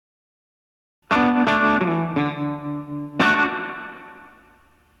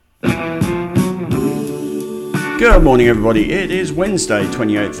Good morning, everybody. It is Wednesday,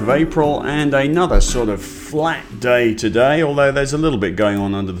 28th of April, and another sort of flat day today, although there's a little bit going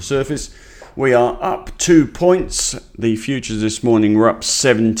on under the surface. We are up 2 points. The futures this morning were up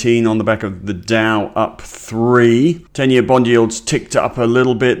 17 on the back of the Dow up 3. 10-year bond yields ticked up a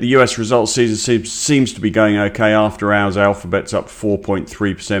little bit. The US results season seems to be going okay. After hours, Alphabet's up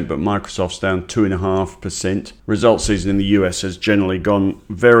 4.3%, but Microsoft's down 2.5%. Results season in the US has generally gone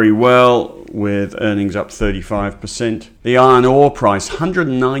very well, with earnings up 35%. The iron ore price,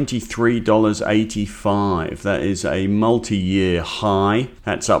 $193.85. That is a multi-year high.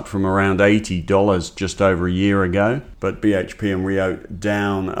 That's up from around $80 just over a year ago. But BHP and Rio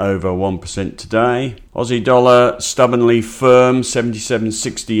down over 1% today. Aussie dollar stubbornly firm,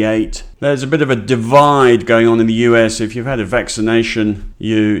 77.68. There's a bit of a divide going on in the US. If you've had a vaccination,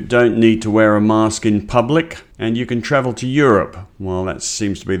 you don't need to wear a mask in public, and you can travel to Europe. Well, that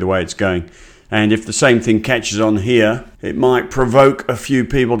seems to be the way it's going. And if the same thing catches on here, it might provoke a few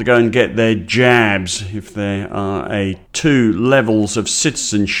people to go and get their jabs if there are two levels of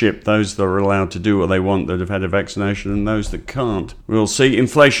citizenship, those that are allowed to do what they want that have had a vaccination and those that can't. We'll see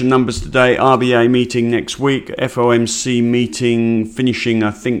inflation numbers today, RBA meeting next week, FOMC meeting finishing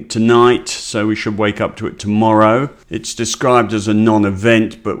I think tonight, so we should wake up to it tomorrow. It's described as a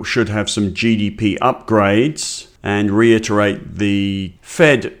non-event, but we should have some GDP upgrades and reiterate the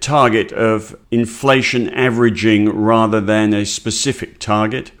Fed target of inflation averaging rather than a specific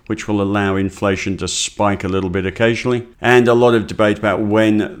target, which will allow inflation to spike a little bit occasionally. And a lot of debate about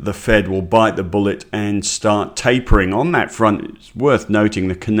when the Fed will bite the bullet and start tapering. On that front, it's worth noting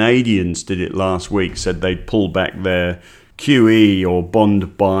the Canadians did it last week, said they'd pull back their QE or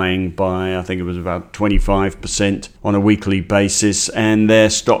bond buying by, I think it was about 25% on a weekly basis, and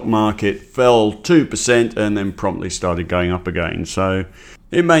their stock market fell 2% and then promptly started going up again. So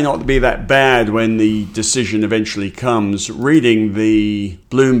it may not be that bad when the decision eventually comes. Reading the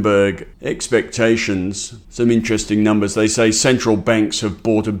Bloomberg expectations, some interesting numbers. They say central banks have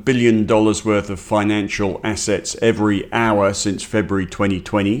bought $1 billion worth of financial assets every hour since February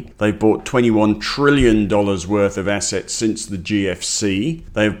 2020. They've bought $21 trillion worth of assets since the GFC.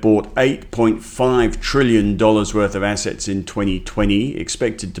 They've bought $8.5 trillion worth of assets in 2020,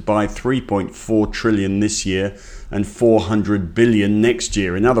 expected to buy $3.4 trillion this year and $400 billion next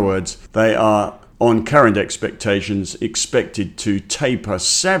year. In other words, they are, on current expectations, expected to taper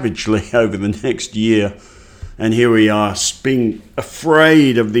savagely over the next year. And here we are, being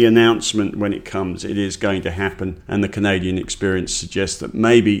afraid of the announcement when it comes. It is going to happen, and the Canadian experience suggests that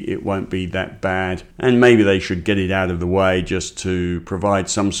maybe it won't be that bad, and maybe they should get it out of the way just to provide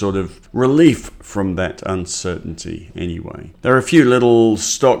some sort of relief from that uncertainty anyway. There are a few little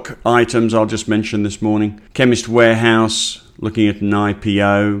stock items I'll just mention this morning. Chemist Warehouse looking at an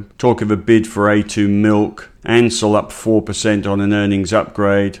IPO, talk of a bid for A2 Milk. Ansell up 4% on an earnings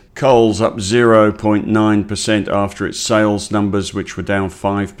upgrade. Coles up 0.9% after its sales numbers, which were down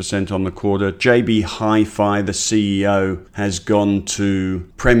 5% on the quarter. JB Hi-Fi, the CEO, has gone to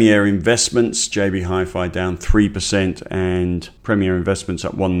Premier Investments. JB Hi-Fi down 3% and Premier Investments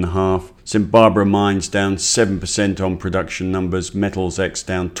up 1.5%. St Barbara Mines down 7% on production numbers. Metals X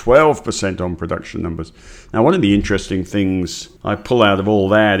down 12% on production numbers. Now, one of the interesting things I pull out of all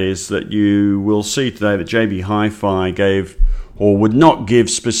that is that you will see today that JB Hi-Fi gave or would not give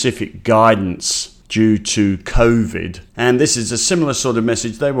specific guidance due to COVID. And this is a similar sort of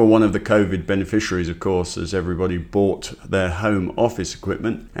message. They were one of the COVID beneficiaries, of course, as everybody bought their home office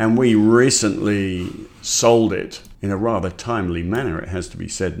equipment. And we recently sold it in a rather timely manner, it has to be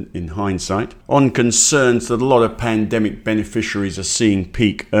said in hindsight, on concerns that a lot of pandemic beneficiaries are seeing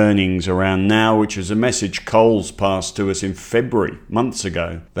peak earnings around now, which is a message Coles passed to us in February, months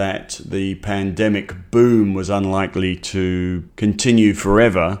ago, that the pandemic boom was unlikely to continue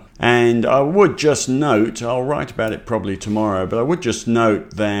forever. And I would just note, I'll write about it probably tomorrow, but I would just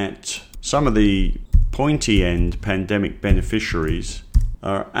note that some of the pointy end pandemic beneficiaries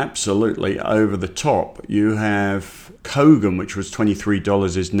are absolutely over the top. You have Kogan, which was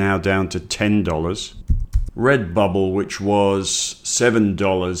 $23, is now down to $10. Redbubble, which was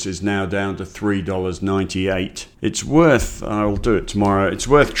 $7, is now down to $3.98. It's worth, I'll do it tomorrow, it's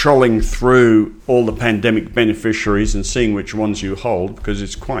worth trolling through all the pandemic beneficiaries and seeing which ones you hold, because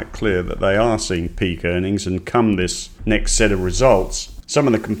it's quite clear that they are seeing peak earnings, and come this next set of results, some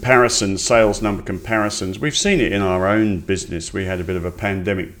of the comparisons, sales number comparisons, we've seen it in our own business. We had a bit of a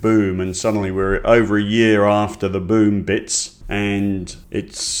pandemic boom, and suddenly we're over a year after the boom bits, and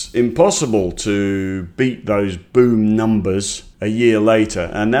it's impossible to beat those boom numbers a year later,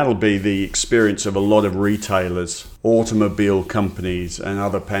 and that'll be the experience of a lot of retailers, automobile companies and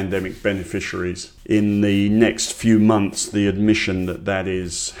other pandemic beneficiaries in the next few months, the admission that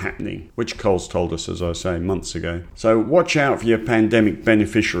is happening, which Coles told us, as I say, months ago. So watch out for your pandemic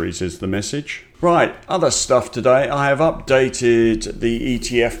beneficiaries is the message. Right, other stuff today. I have updated the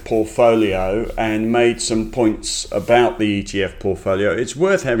ETF portfolio and made some points about the ETF portfolio. It's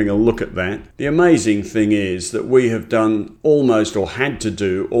worth having a look at that. The amazing thing is that we have done almost, or had to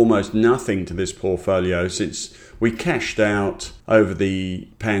do almost nothing to this portfolio since we cashed out over the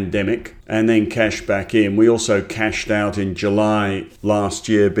pandemic and then cashed back in. We also cashed out in July last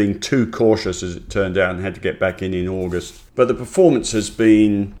year, being too cautious as it turned out, and had to get back in August. But the performance has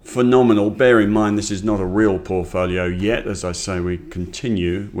been phenomenal. Bear in mind, this is not a real portfolio yet. As I say, we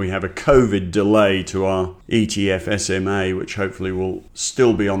continue. We have a COVID delay to our ETF SMA, which hopefully will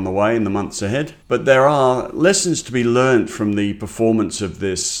still be on the way in the months ahead. But there are lessons to be learned from the performance of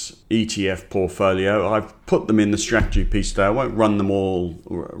this ETF portfolio. I've put them in the strategy piece today. I won't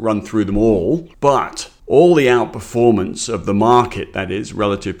run through them all, but all the outperformance of the market, that is,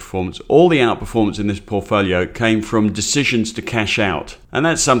 relative performance, all the outperformance in this portfolio came from decisions to cash out. And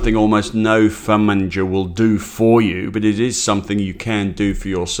that's something almost no fund manager will do for you, but it is something you can do for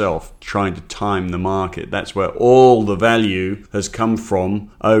yourself, trying to time the market. That's where all the value has come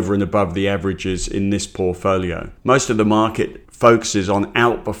from over and above the averages in this portfolio. Most of the market focuses on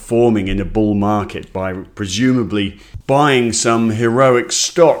outperforming in a bull market by presumably buying some heroic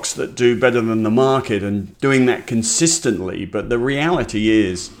stocks that do better than the market and doing that consistently. But the reality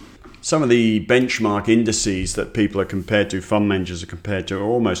is some of the benchmark indices that people are compared to, fund managers are compared to, are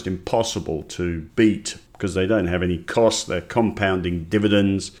almost impossible to beat because they don't have any costs. They're compounding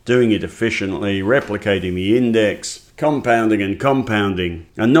dividends, doing it efficiently, replicating the index, compounding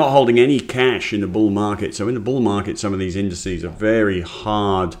and not holding any cash in the bull market. So in the bull market, some of these indices are very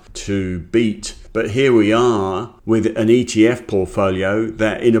hard to beat. But here we are with an ETF portfolio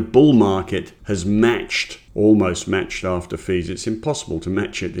that in a bull market has almost matched after fees. It's impossible to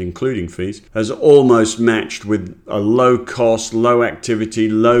match it, including fees, has almost matched with a low cost, low activity,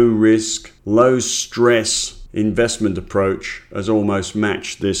 low risk, low stress investment approach, has almost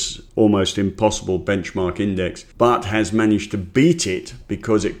matched this almost impossible benchmark index, but has managed to beat it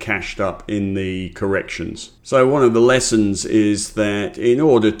because it cashed up in the corrections. So one of the lessons is that in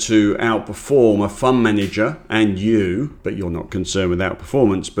order to outperform a fund manager and you, but you're not concerned with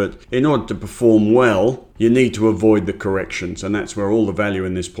outperformance, but in order to perform well, you need to avoid the corrections, and that's where all the value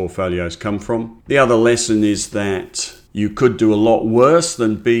in this portfolio has come from. The other lesson is that you could do a lot worse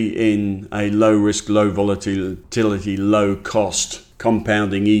than be in a low risk, low volatility, low cost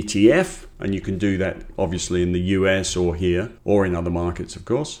compounding ETF. And you can do that obviously in the US or here or in other markets, of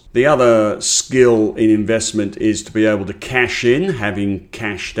course. The other skill in investment is to be able to cash in, having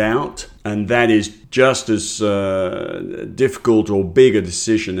cashed out. And that is just as difficult or big a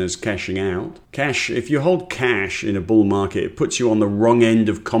decision as cashing out. If you hold cash in a bull market, it puts you on the wrong end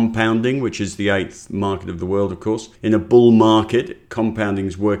of compounding, which is the eighth market of the world, of course. In a bull market, compounding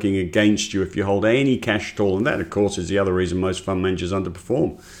is working against you if you hold any cash at all. And that, of course, is the other reason most fund managers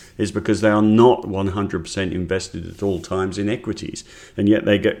underperform, is because they are not 100% invested at all times in equities. And yet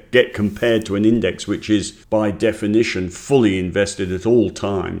they get compared to an index which is, by definition, fully invested at all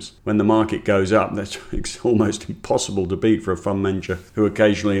times. When the market goes up, that's almost impossible to beat for a fund manager who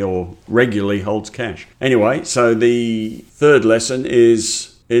occasionally or regularly holds cash. Anyway, so the third lesson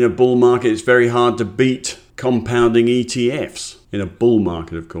is in a bull market, it's very hard to beat compounding ETFs. In a bull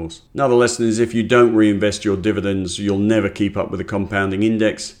market, of course. Another lesson is if you don't reinvest your dividends, you'll never keep up with the compounding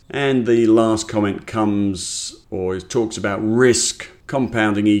index. And the last comment talks about risk.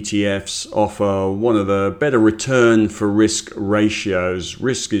 Compounding ETFs offer one of the better return for risk ratios.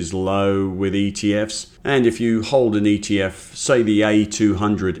 Risk is low with ETFs. And if you hold an ETF, say the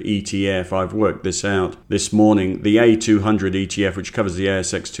A200 ETF, I've worked this out this morning, the A200 ETF, which covers the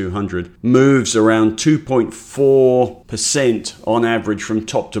ASX 200, moves around 2.4% on average from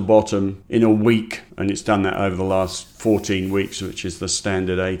top to bottom in a week. And it's done that over the last 14 weeks, which is the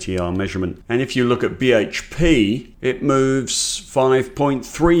standard ATR measurement. And if you look at BHP, it moves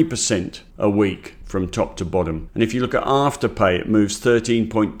 5.3% a week from top to bottom. And if you look at Afterpay, it moves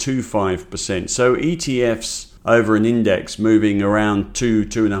 13.25%. So ETFs over an index moving around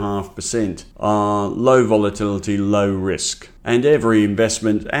 2.5% are low volatility, low risk. And every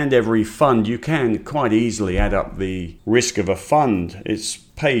investment and every fund, you can quite easily add up the risk of a fund. It's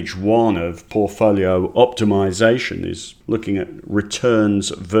page 1 of portfolio optimization is looking at returns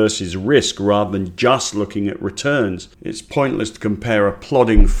versus risk rather than just looking at returns. It's pointless to compare a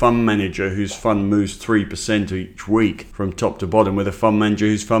plodding fund manager whose fund moves 3% each week from top to bottom with a fund manager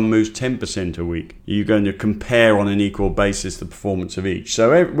whose fund moves 10% a week. You're going to compare on an equal basis the performance of each.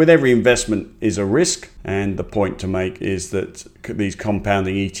 So with every investment is a risk, and the point to make is that these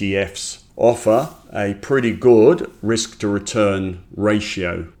compounding ETFs offer a pretty good risk to return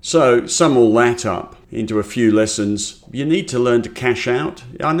ratio. So sum all that up into a few lessons. You need to learn to cash out.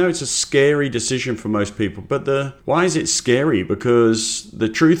 I know it's a scary decision for most people, but why is it scary? Because the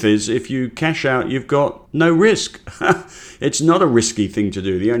truth is, if you cash out, you've got no risk. It's not a risky thing to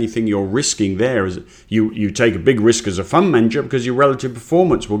do. The only thing you're risking there is you take a big risk as a fund manager because your relative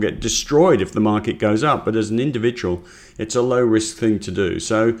performance will get destroyed if the market goes up. But as an individual, it's a low risk thing to do.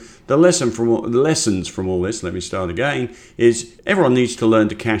 So the lessons from all this, let me start again, is everyone needs to learn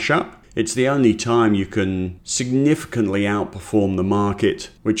to cash up. It's the only time you can significantly outperform the market,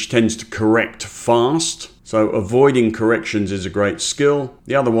 which tends to correct fast. So avoiding corrections is a great skill.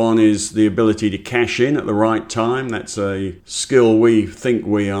 The other one is the ability to cash in at the right time. That's a skill we think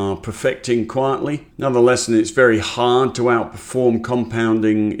we are perfecting quietly. Another lesson, it's very hard to outperform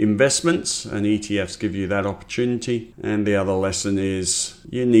compounding investments, and ETFs give you that opportunity. And the other lesson is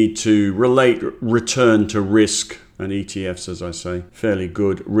you need to relate return to risk. And ETFs, as I say, fairly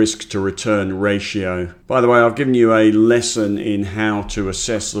good risk to return ratio. By the way, I've given you a lesson in how to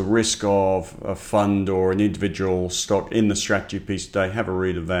assess the risk of a fund or an individual stock in the strategy piece today. Have a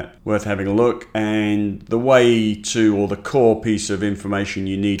read of that. Worth having a look. And the way to, or the core piece of information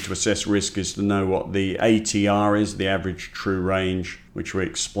you need to assess risk is to know what the ATR is, the average true range, which we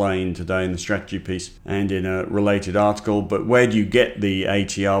explained today in the strategy piece and in a related article. But where do you get the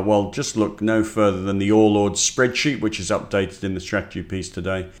ATR? Well, just look no further than the All Ords spreadsheet, which is updated in the strategy piece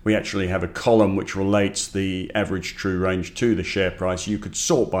today. We actually have a column which relates the average true range to the share price. You could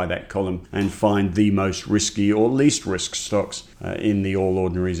sort by that column and find the most risky or least risk stocks in the All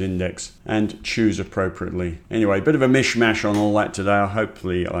Ordinaries Index and choose appropriately. Anyway, a bit of a mishmash on all that today.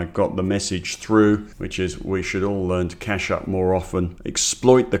 Hopefully I got the message through, which is we should all learn to cash up more often,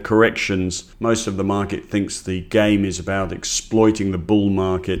 exploit the corrections. Most of the market thinks the game is about exploiting the bull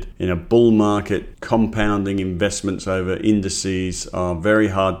market. In a bull market, compounding investments over indices are very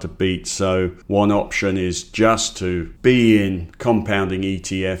hard to beat. So one option is just to be in compounding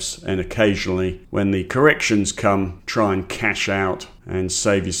ETFs, and occasionally when the corrections come, try and cash out and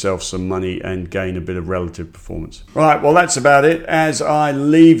save yourself some money and gain a bit of relative performance. Right, well, that's about it. As I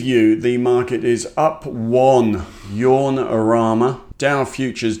leave you, the market is up 1. Yawn-a-rama. Dow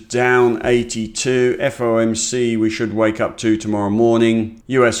futures down 82. FOMC we should wake up to tomorrow morning.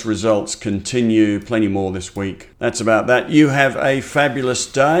 US results continue. Plenty more this week. That's about that. You have a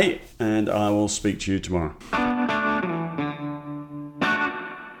fabulous day, and I will speak to you tomorrow.